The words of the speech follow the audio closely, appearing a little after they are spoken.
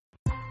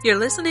You're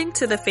listening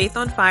to the Faith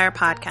on Fire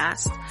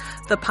podcast,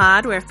 the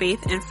pod where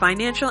faith and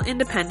financial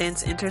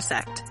independence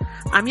intersect.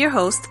 I'm your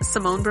host,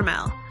 Simone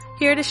Brummel,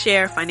 here to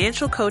share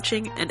financial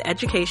coaching and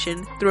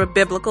education through a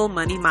biblical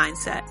money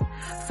mindset.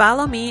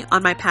 Follow me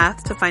on my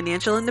path to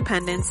financial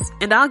independence,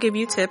 and I'll give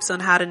you tips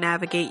on how to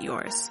navigate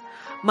yours.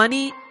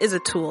 Money is a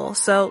tool,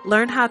 so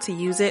learn how to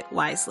use it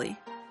wisely.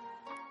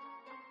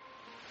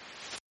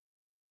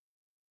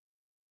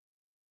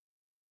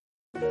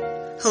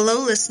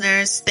 Hello,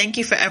 listeners. Thank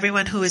you for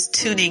everyone who is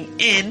tuning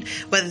in,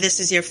 whether this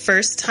is your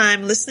first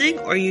time listening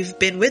or you've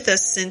been with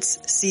us since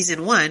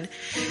season 1.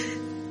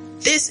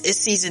 This is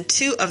season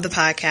 2 of the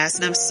podcast,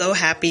 and I'm so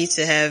happy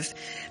to have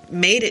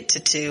made it to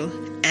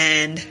 2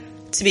 and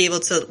to be able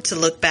to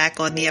look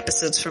back on the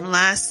episodes from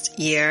last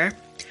year.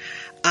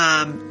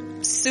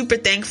 Super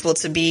thankful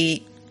to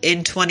be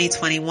in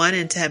 2021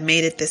 and to have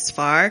made it this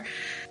far.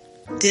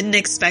 Didn't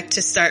expect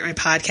to start my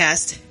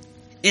podcast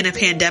in a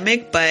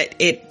pandemic, but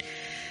it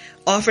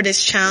offered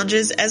its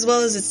challenges as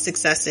well as its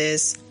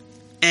successes.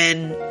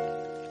 And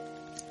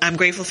I'm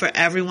grateful for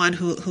everyone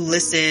who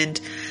listened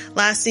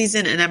last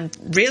season. And I'm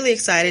really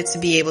excited to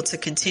be able to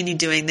continue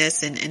doing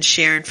this and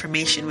share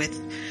information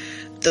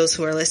with those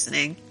who are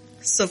listening.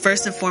 So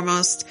first and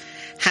foremost,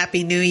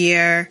 Happy New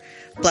Year.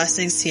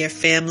 Blessings to your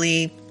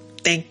family.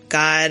 Thank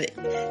God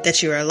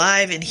that you are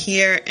alive and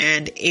here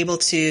and able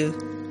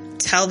to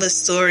tell the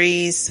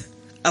stories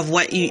of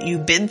what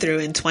you've been through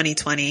in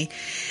 2020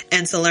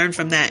 and to learn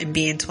from that and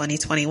be in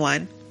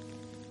 2021.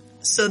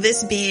 So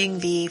this being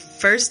the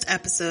first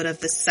episode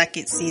of the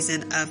second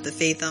season of the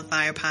Faith on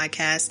Fire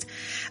podcast,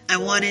 I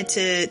wanted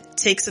to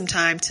take some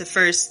time to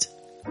first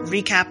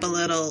recap a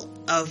little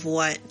of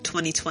what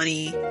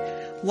 2020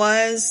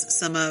 was,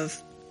 some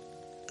of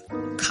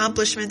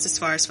accomplishments as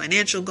far as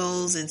financial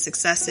goals and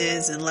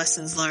successes and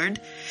lessons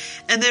learned,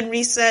 and then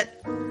reset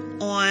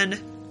on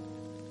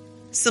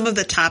some of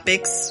the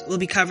topics we'll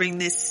be covering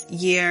this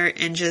year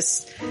and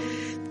just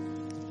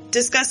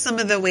discuss some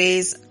of the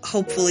ways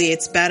hopefully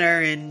it's better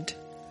and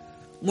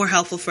more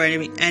helpful for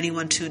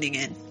anyone tuning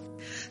in.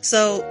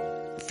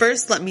 So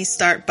first, let me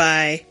start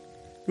by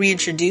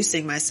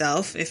reintroducing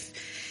myself.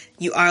 If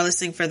you are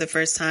listening for the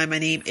first time, my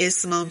name is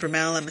Simone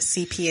Brummel. I'm a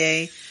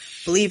CPA,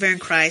 believer in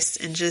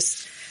Christ, and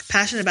just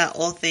passionate about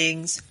all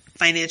things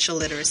financial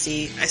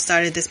literacy. I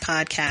started this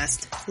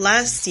podcast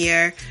last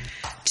year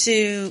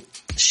to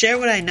share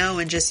what I know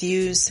and just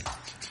use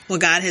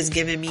what God has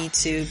given me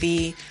to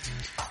be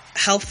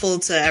helpful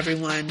to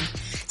everyone,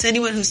 to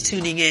anyone who's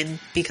tuning in,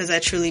 because I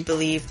truly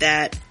believe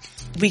that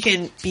we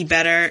can be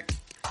better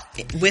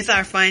with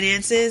our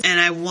finances, and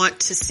I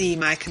want to see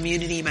my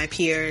community, my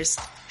peers,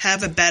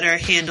 have a better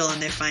handle on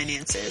their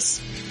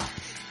finances.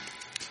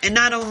 And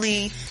not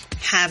only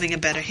having a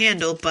better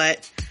handle,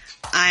 but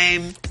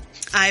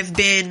I've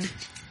been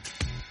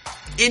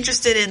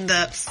interested in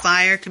the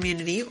FIRE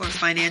community, or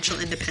financial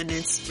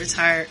independence,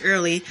 retire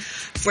early,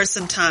 for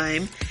some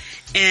time.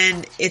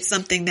 And it's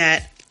something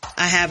that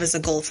I have as a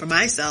goal for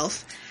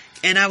myself.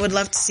 And I would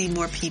love to see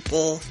more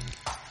people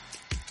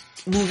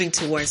moving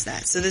towards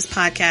that. So this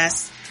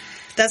podcast,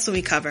 that's what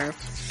we cover.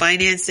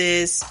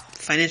 Finances,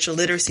 financial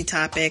literacy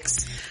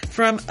topics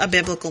from a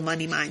biblical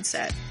money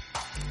mindset.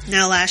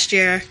 Now, last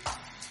year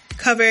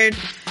covered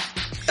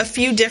a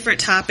few different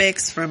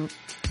topics, from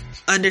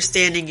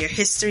understanding your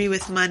history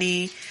with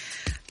money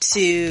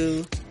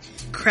to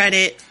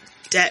credit,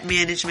 debt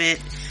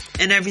management,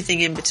 and everything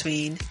in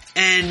between.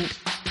 And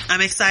I'm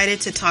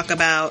excited to talk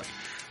about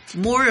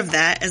more of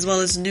that as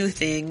well as new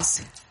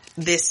things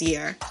this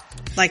year.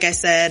 Like I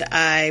said,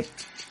 I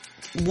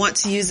want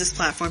to use this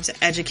platform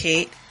to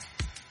educate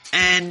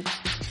and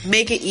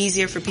make it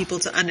easier for people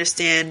to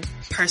understand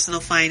personal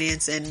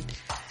finance and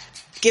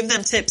give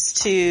them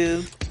tips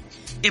to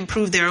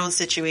improve their own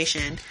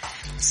situation.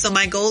 So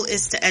my goal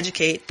is to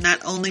educate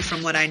not only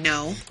from what I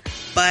know,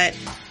 but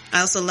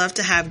I also love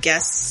to have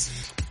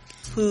guests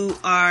who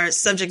are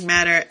subject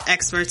matter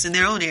experts in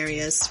their own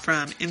areas,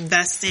 from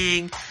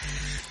investing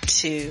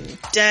to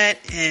debt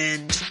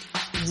and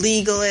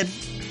legal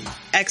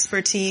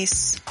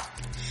expertise,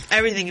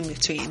 everything in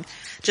between.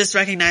 Just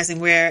recognizing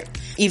where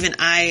even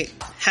I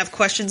have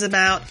questions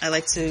about, I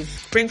like to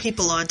bring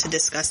people on to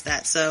discuss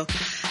that. So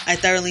I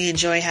thoroughly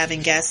enjoy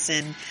having guests,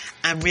 and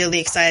I'm really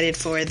excited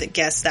for the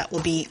guests that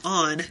will be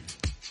on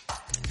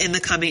in the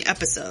coming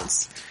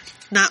episodes.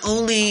 Not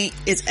only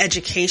is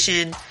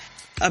education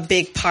a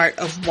big part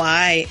of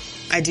why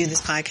I do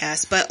this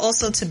podcast, but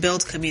also to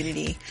build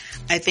community.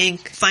 I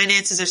think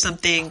finances are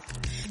something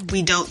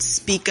we don't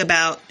speak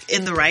about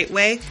in the right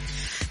way.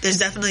 There's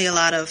definitely a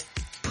lot of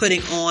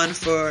putting on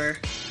for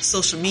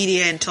social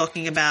media and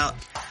talking about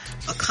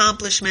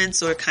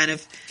accomplishments, or kind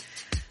of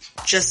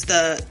just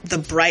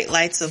the bright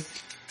lights of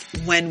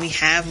when we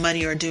have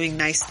money or doing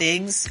nice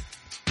things.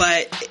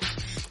 But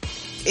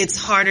it's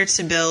harder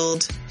to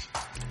build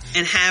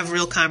and have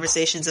real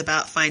conversations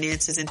about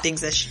finances and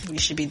things that we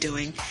should be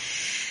doing.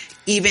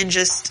 Even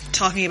just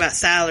talking about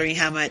salary,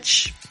 how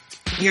much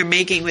you're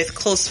making with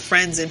close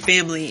friends and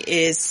family,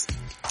 is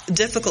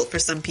difficult for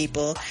some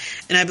people.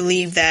 And I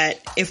believe that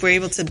if we're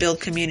able to build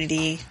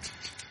community,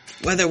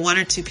 whether one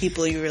or two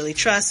people you really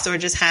trust or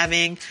just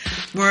having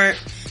more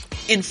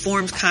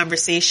informed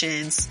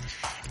conversations,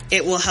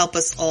 it will help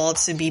us all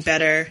to be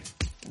better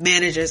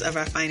managers of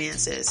our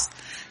finances.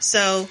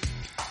 So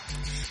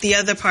the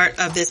other part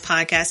of this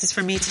podcast is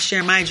for me to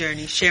share my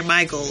journey, share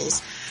my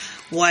goals,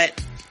 what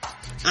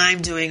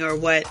I'm doing or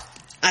what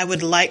I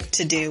would like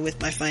to do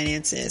with my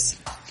finances.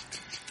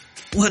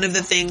 One of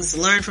the things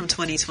learned from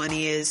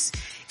 2020 is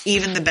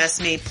even the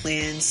best made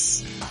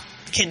plans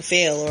can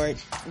fail, or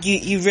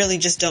you really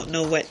just don't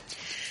know what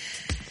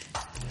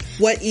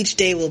each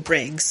day will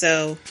bring.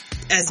 So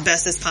as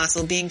best as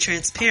possible, being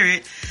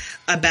transparent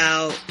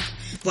about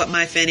what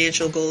my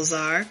financial goals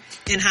are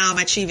and how I'm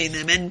achieving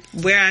them and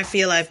where I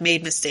feel I've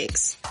made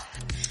mistakes.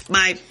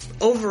 My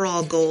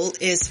overall goal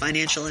is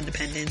financial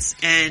independence,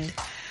 and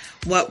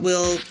what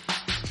we'll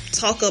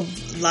talk a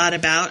lot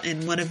about,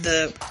 and one of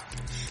the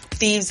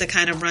themes that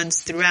kind of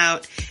runs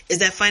throughout, is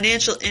that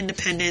financial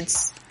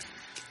independence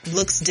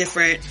looks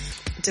different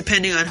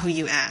depending on who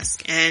you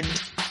ask. And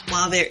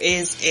while there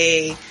is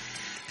a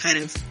kind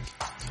of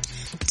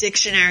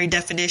dictionary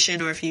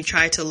definition, or if you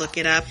try to look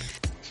it up,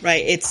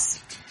 right, it's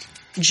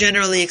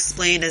generally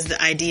explained as the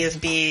idea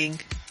of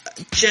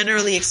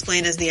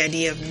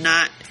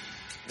not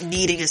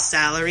needing a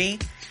salary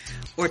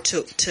or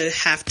to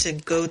have to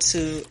go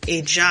to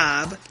a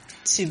job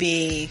to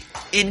be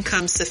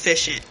income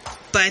sufficient.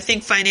 But I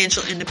think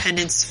financial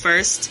independence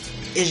first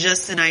is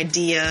just an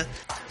idea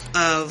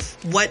of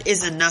what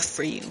is enough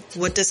for you.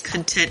 What does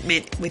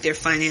contentment with your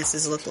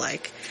finances look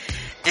like?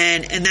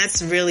 And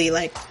that's really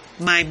like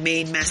my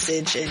main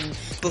message. And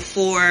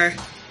before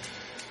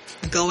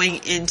going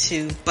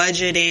into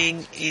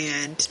budgeting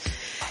and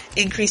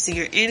increasing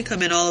your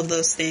income and all of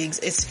those things,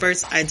 it's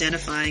first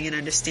identifying and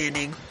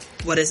understanding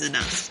what is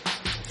enough.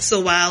 So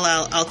while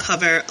I'll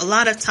cover a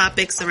lot of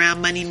topics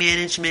around money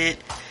management,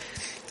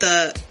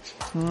 the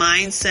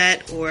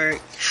mindset or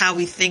how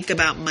we think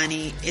about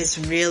money is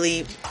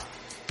really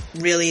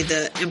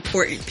the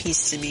important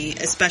piece to me,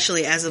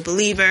 especially as a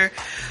believer,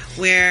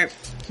 where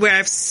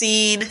I've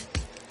seen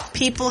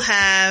people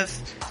have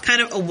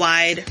kind of a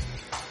wide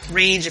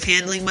range of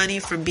handling money,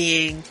 from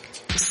being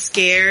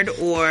scared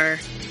or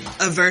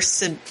averse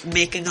to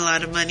making a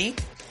lot of money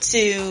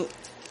to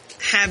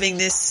having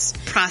this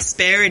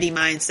prosperity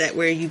mindset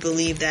where you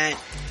believe that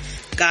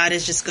God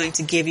is just going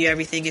to give you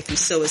everything if you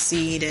sow a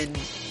seed, and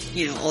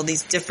all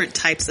these different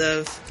types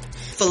of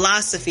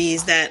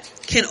philosophies that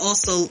can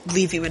also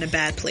leave you in a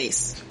bad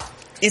place.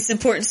 It's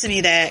important to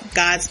me that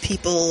God's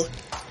people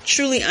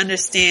truly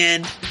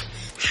understand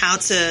how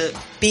to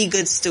be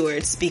good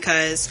stewards,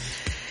 because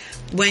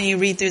when you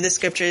read through the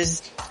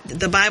scriptures,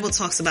 the Bible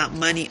talks about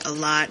money a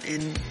lot,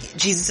 and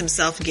Jesus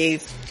himself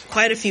gave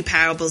quite a few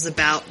parables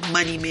about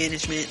money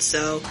management.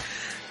 So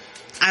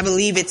I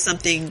believe it's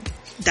something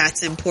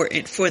that's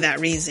important for that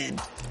reason.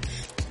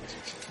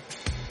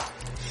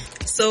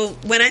 So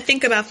when I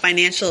think about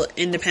financial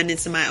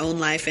independence in my own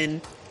life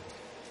and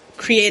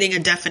creating a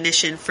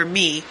definition for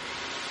me,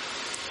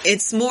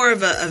 it's more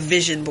of a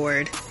vision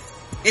board,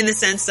 in the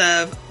sense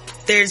of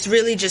there's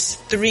really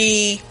just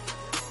three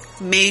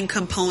main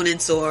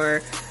components or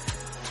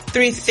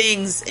three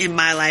things in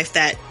my life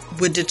that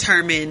would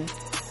determine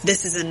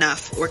this is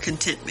enough or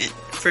contentment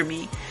for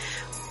me.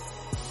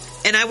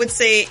 And I would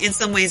say in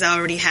some ways I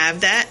already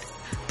have that,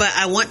 but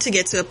I want to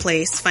get to a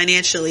place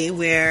financially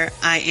where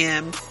I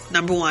am,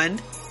 number one,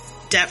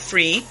 debt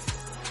free.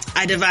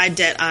 I divide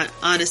debt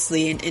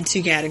honestly in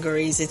two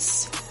categories.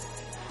 It's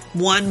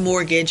one,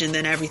 mortgage, and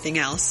then everything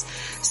else.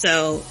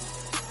 So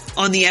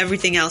on the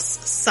everything else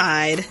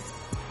side,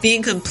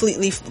 being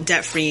completely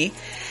debt free.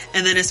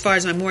 And then as far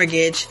as my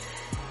mortgage,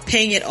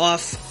 paying it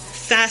off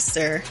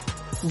faster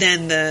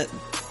than the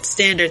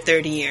standard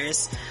 30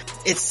 years.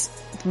 It's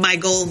my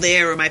goal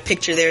there, or my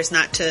picture there, is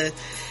not to,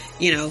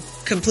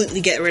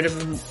 completely get rid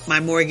of my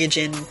mortgage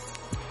in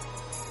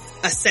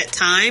a set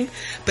time,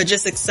 but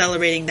just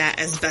accelerating that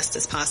as best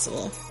as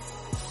possible.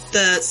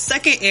 The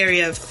second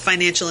area of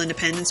financial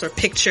independence, or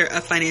picture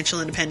of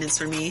financial independence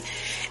for me,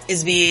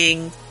 is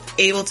being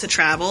able to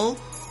travel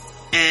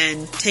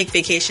and take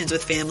vacations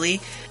with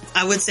family.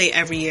 I would say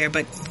every year,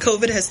 but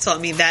COVID has taught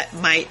me that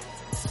might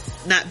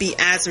not be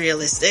as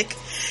realistic.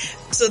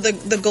 So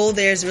the goal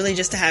there is really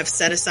just to have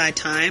set aside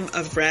time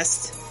of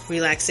rest,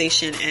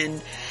 relaxation,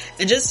 and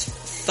just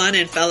fun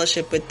and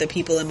fellowship with the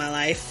people in my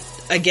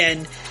life.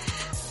 Again,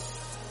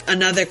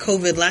 another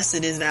COVID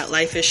lesson is that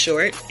life is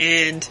short,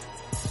 and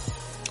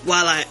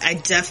while I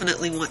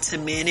definitely want to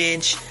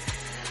manage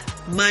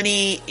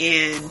money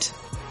and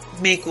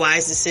make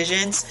wise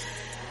decisions,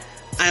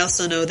 I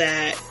also know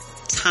that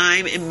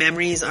time and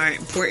memories are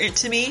important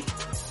to me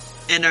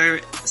and are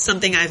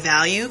something I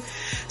value.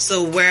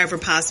 So wherever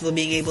possible,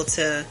 being able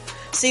to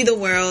see the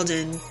world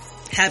and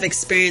have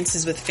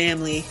experiences with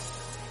family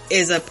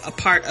is a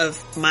part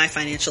of my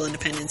financial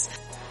independence.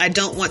 I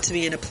don't want to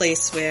be in a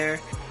place where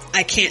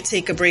I can't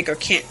take a break or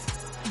can't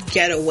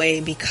get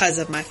away because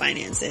of my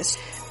finances.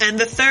 And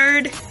the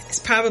third is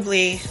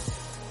probably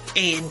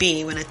A and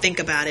B when I think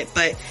about it,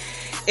 but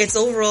it's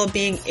overall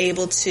being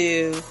able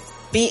to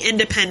be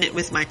independent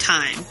with my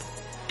time.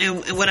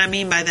 And what I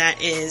mean by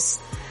that is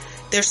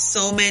there's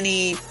so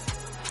many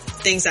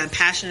things I'm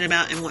passionate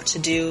about and want to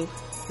do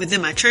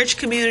within my church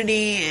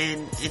community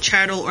and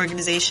charitable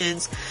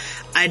organizations.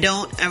 I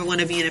don't ever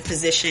want to be in a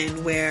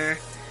position where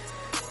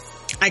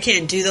I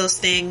can't do those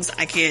things.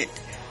 I can't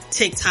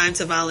take time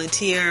to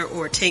volunteer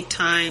or take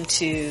time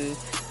to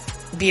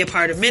be a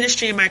part of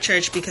ministry in my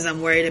church because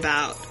I'm worried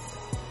about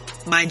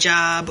my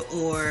job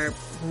or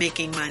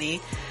making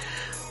money.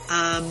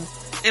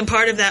 And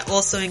part of that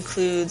also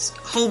includes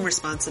home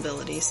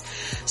responsibilities.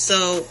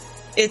 So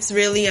it's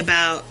really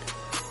about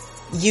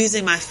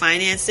using my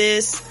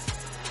finances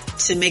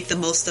to make the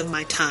most of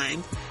my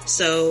time.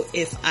 So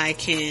if I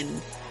can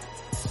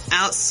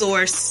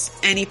outsource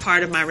any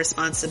part of my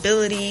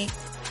responsibility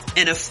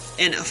and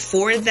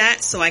afford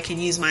that so I can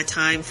use my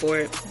time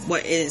for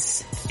what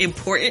is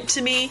important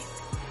to me,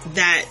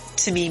 that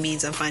to me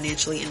means I'm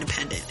financially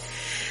independent.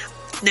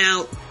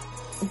 Now,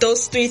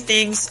 those three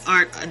things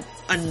aren't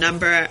a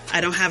number.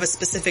 I don't have a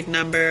specific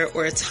number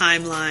or a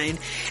timeline.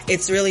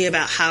 It's really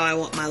about how I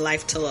want my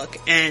life to look.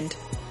 And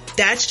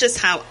that's just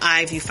how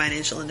I view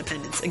financial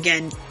independence.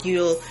 Again,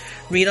 you'll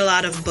read a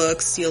lot of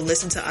books. You'll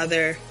listen to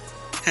other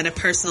kind of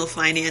personal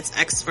finance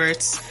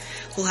experts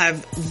who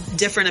have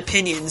different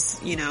opinions,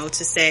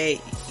 to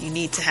say you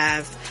need to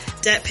have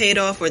debt paid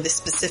off or the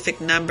specific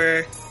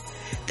number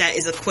that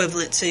is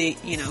equivalent to,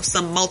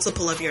 some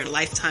multiple of your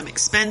lifetime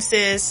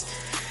expenses.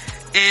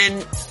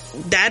 And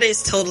that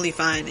is totally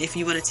fine if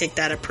you want to take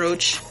that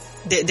approach.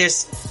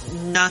 There's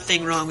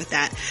nothing wrong with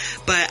that.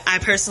 But I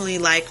personally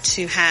like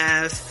to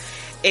have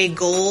a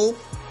goal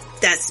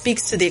that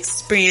speaks to the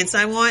experience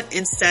I want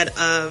instead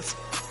of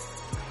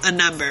a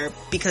number.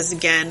 Because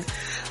again,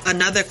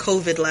 another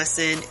COVID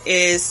lesson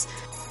is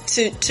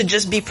to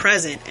just be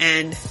present.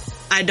 And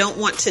I don't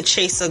want to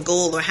chase a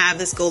goal or have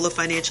this goal of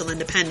financial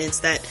independence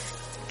that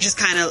just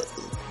kind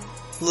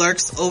of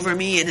lurks over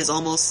me and is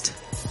almost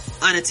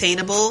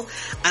unattainable.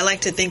 I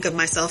like to think of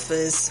myself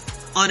as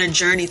on a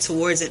journey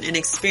towards it and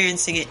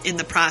experiencing it in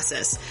the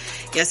process.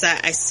 Yes,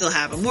 I still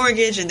have a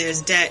mortgage and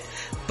there's debt,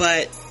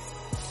 but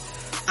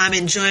I'm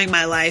enjoying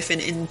my life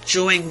and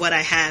enjoying what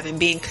I have and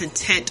being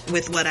content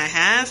with what I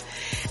have.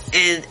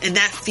 And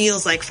that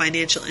feels like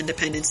financial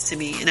independence to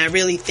me. And I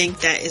really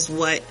think that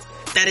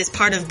is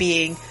part of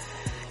being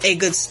a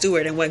good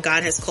steward and what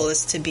God has called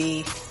us to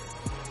be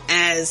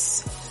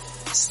as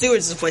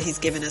stewards of what He's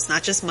given us,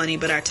 not just money,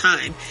 but our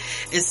time.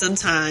 And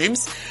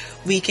sometimes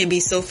we can be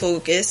so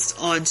focused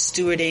on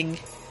stewarding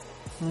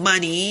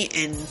money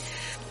and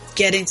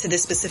getting to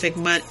this specific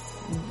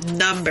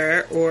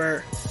number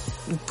or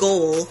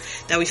goal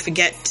that we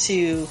forget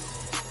to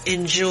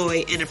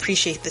enjoy and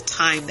appreciate the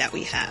time that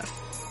we have.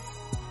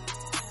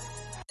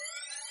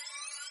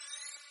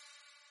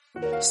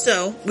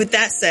 So, with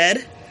that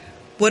said,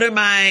 what are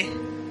my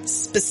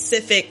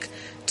specific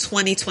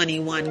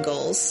 2021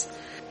 goals?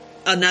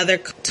 Another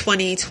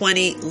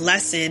 2020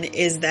 lesson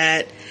is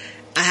that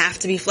I have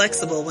to be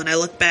flexible. When I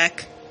look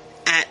back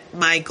at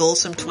my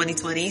goals from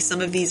 2020,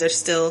 some of these are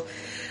still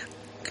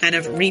kind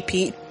of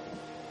repeat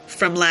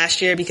from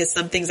last year because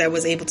some things I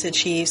was able to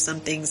achieve, some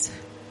things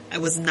I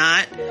was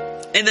not.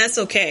 And that's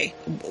okay.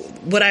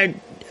 What I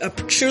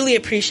truly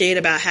appreciate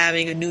about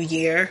having a new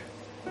year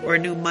or a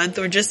new month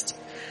or just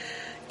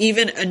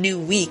even a new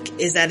week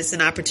is that it's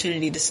an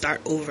opportunity to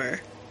start over.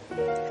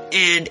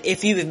 And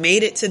if you've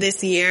made it to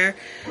this year,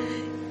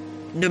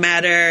 no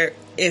matter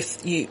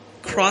if you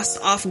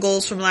crossed off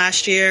goals from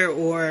last year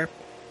or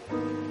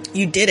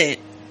you didn't,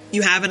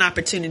 you have an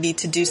opportunity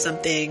to do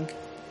something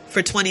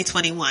for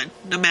 2021,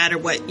 no matter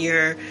what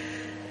your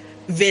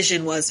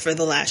vision was for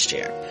the last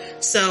year.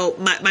 So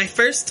my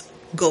first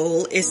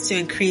goal is to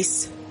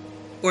increase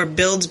or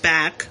build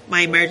back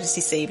my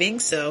emergency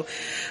savings. So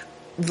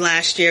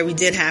last year we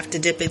did have to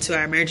dip into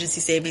our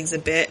emergency savings a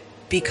bit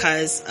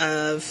because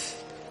of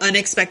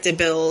unexpected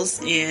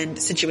bills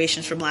and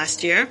situations from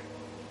last year.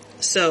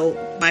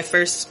 So my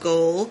first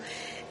goal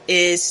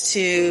is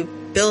to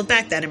build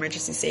back that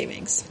emergency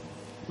savings.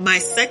 My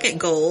second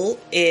goal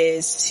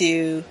is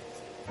to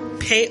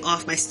pay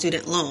off my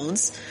student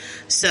loans.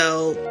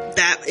 So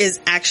that is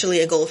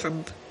actually a goal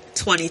from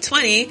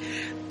 2020.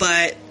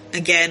 But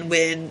again,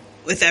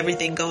 with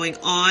everything going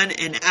on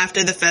and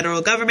after the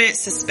federal government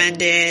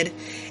suspended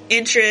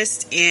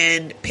interest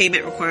and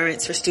payment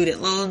requirements for student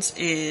loans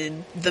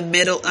in the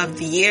middle of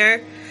the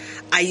year,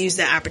 I used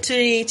that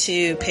opportunity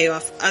to pay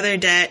off other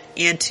debt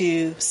and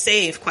to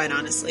save, quite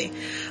honestly.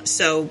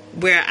 So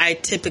where I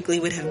typically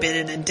would have been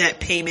in a debt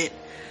payment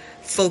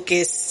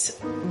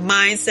focused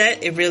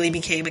mindset, it really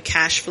became a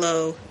cash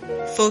flow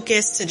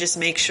focus to just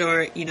make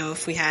sure,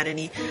 if we had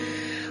any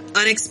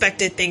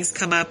unexpected things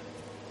come up,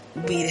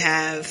 we'd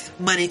have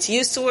money to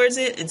use towards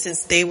it. And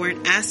since they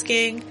weren't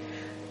asking,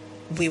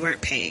 we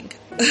weren't paying.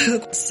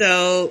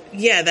 So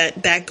yeah,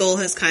 that goal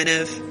has kind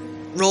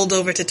of rolled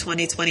over to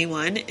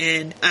 2021,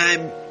 and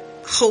I'm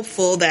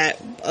hopeful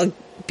that I'll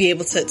be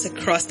able to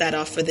cross that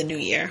off for the new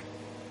year.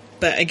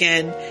 But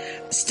again,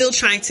 still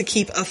trying to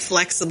keep a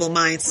flexible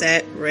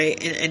mindset,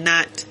 right? And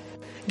not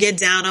get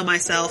down on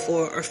myself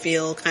or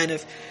feel kind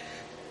of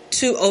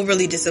too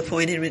overly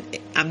disappointed when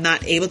I'm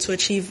not able to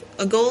achieve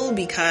a goal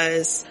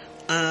because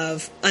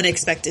of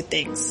unexpected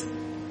things.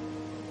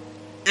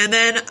 And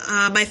then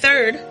my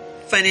third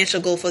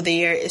financial goal for the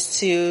year is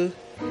to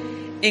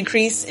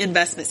increase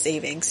investment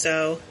savings.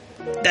 So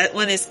that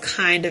one is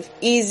kind of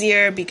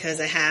easier because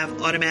I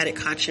have automatic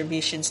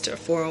contributions to a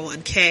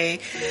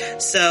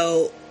 401k.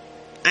 So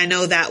I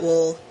know that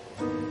will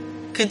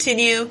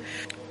continue,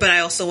 but I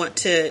also want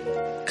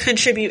to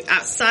contribute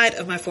outside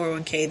of my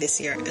 401k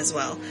this year as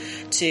well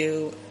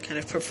to kind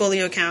of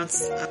portfolio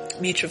accounts,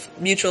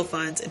 mutual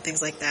funds, and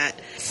things like that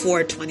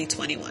for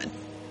 2021.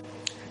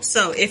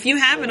 So if you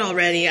haven't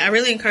already, I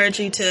really encourage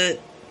you to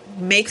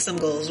make some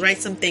goals, write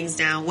some things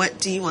down. What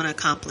do you want to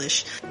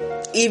accomplish?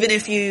 Even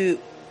if you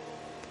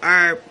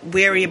are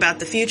wary about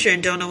the future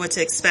and don't know what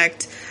to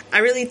expect, I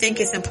really think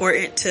it's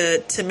important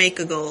to make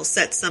a goal,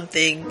 set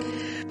something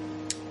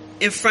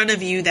in front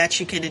of you that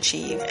you can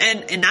achieve,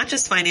 and not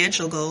just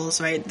financial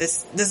goals, right?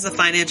 This is a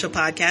financial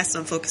podcast, so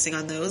I'm focusing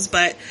on those,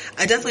 but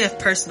I definitely have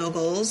personal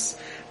goals,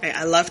 right?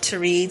 I love to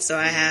read, so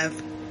I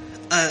have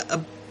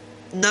a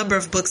number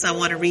of books I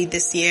want to read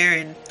this year,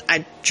 and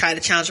I try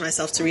to challenge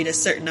myself to read a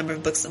certain number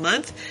of books a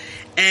month.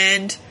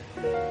 And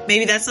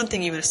maybe that's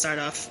something you want to start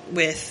off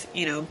with,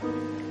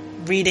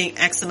 reading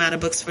X amount of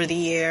books for the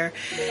year.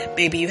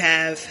 Maybe you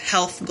have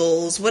health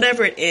goals,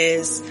 whatever it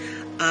is.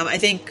 I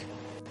think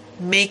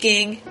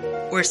making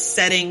or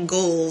setting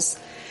goals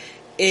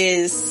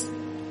is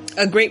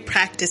a great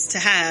practice to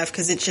have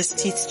because it just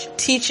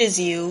teaches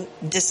you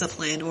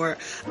discipline or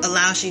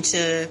allows you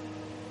to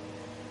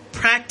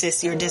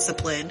practice your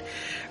discipline,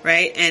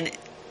 right? And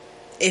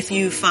if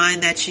you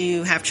find that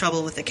you have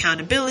trouble with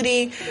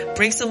accountability,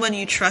 bring someone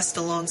you trust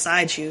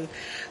alongside you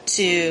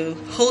to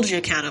hold you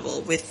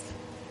accountable with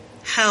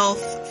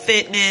health,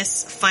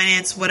 fitness,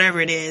 finance, whatever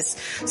it is,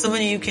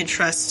 someone you can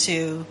trust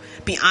to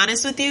be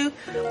honest with you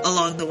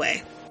along the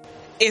way.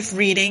 If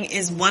reading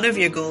is one of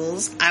your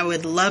goals, I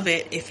would love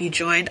it if you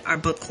joined our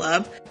book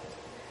club.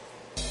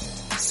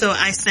 So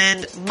I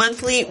send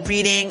monthly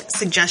reading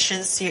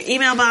suggestions to your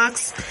email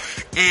box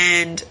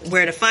and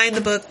where to find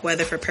the book,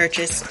 whether for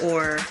purchase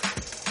or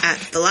at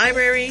the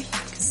library,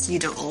 because you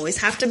don't always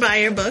have to buy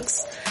your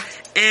books.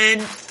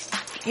 And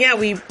yeah,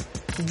 we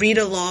read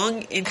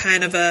along in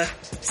kind of a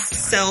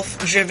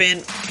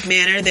self-driven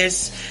manner.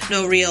 There's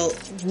no real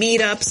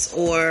meetups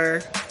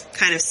or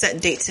kind of set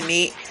date to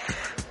meet,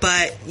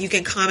 but you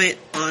can comment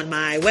on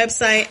my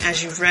website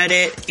as you've read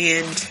it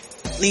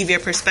and leave your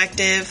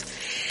perspective.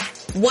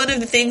 One of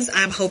the things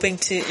I'm hoping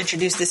to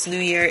introduce this new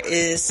year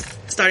is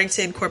starting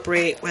to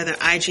incorporate whether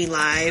IG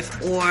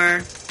Live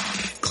or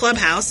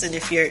Clubhouse. And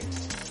if you're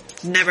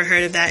never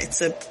heard of that,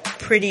 it's a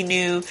pretty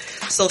new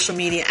social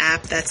media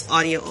app that's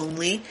audio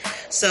only.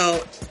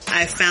 So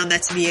I found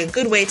that to be a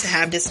good way to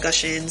have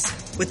discussions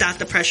without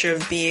the pressure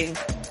of being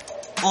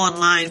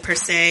online per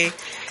se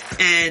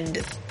and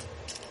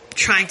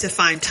trying to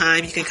find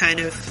time. You can kind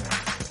of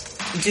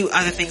do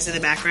other things in the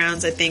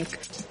backgrounds. I think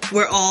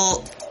we're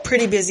all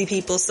pretty busy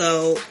people,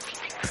 so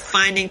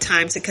finding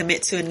time to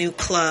commit to a new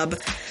club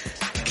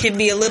can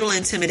be a little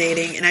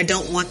intimidating, and I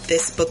don't want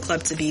this book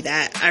club to be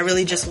that. I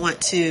really just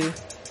want to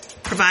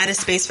provide a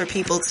space for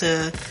people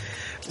to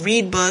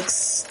read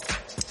books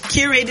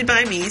curated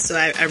by me, so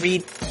I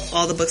read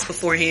all the books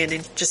beforehand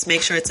and just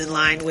make sure it's in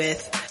line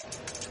with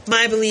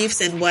my beliefs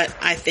and what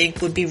I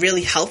think would be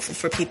really helpful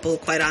for people,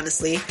 quite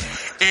honestly.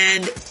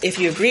 And if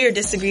you agree or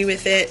disagree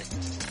with it,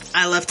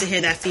 I love to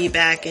hear that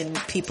feedback and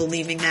people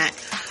leaving that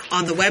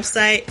on the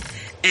website.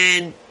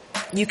 And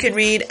you can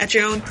read at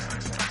your own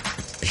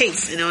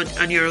pace and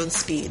on your own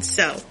speed.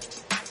 So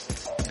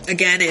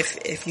again,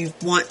 if you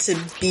want to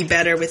be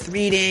better with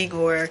reading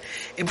or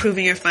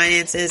improving your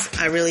finances,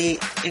 I really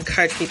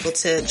encourage people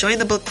to join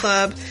the book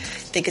club. I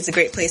think it's a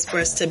great place for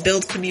us to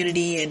build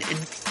community and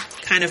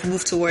kind of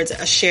move towards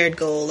a shared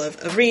goal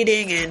of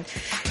reading and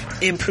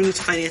improved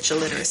financial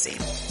literacy.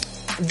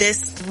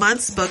 This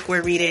month's book,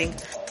 we're reading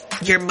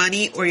Your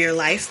Money or Your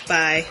Life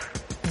by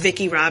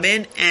Vicki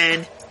Robin,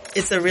 and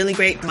it's a really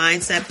great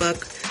mindset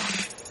book,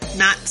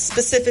 not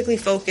specifically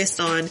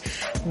focused on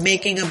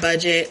making a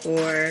budget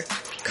or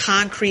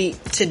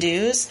concrete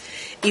to-dos,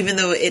 even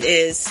though it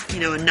is,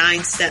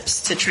 9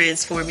 steps to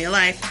transform your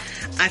life.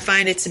 I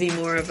find it to be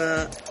more of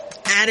a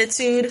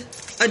attitude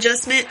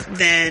adjustment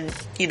than,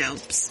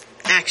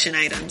 action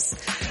items.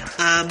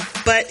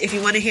 But if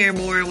you want to hear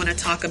more, want to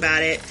talk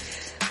about it,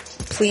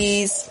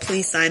 please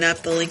sign up.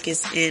 The link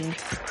is in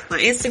my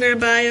Instagram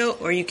bio,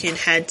 or you can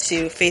head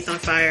to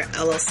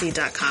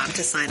faithonfirellc.com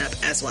to sign up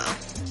as well.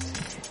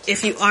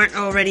 If you aren't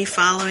already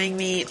following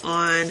me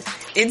on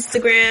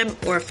Instagram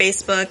or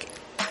Facebook,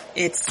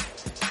 it's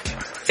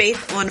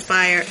Faith on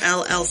Fire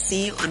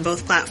LLC on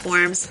both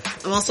platforms.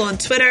 I'm also on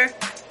Twitter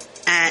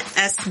at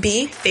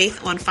SB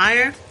Faith on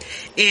Fire.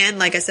 And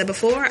like I said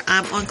before,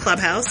 I'm on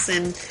Clubhouse.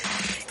 And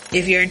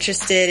if you're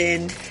interested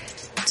in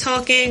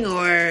talking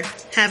or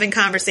having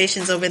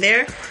conversations over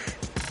there,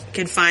 you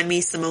can find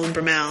me, Simone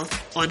Brumell.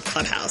 on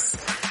Clubhouse.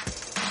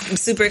 I'm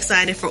super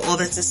excited for all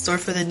that's in store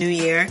for the new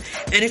year.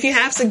 And if you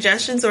have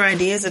suggestions or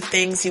ideas of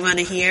things you want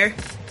to hear,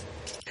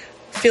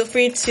 feel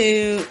free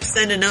to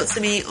send a note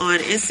to me on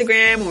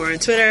Instagram or on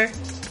Twitter.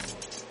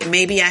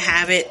 Maybe I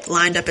have it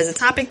lined up as a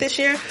topic this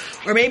year,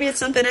 or maybe it's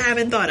something I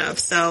haven't thought of.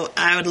 So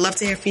I would love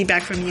to hear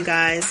feedback from you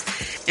guys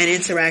and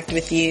interact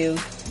with you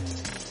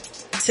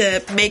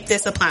to make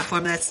this a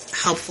platform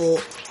that's helpful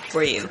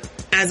for you.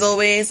 As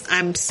always,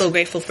 I'm so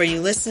grateful for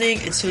you listening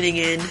and tuning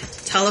in.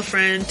 Tell a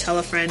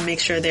friend, make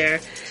sure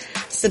they're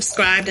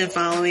subscribed and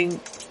following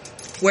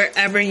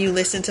wherever you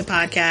listen to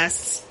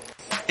podcasts.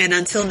 And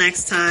until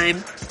next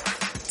time,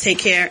 take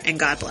care and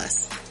God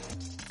bless.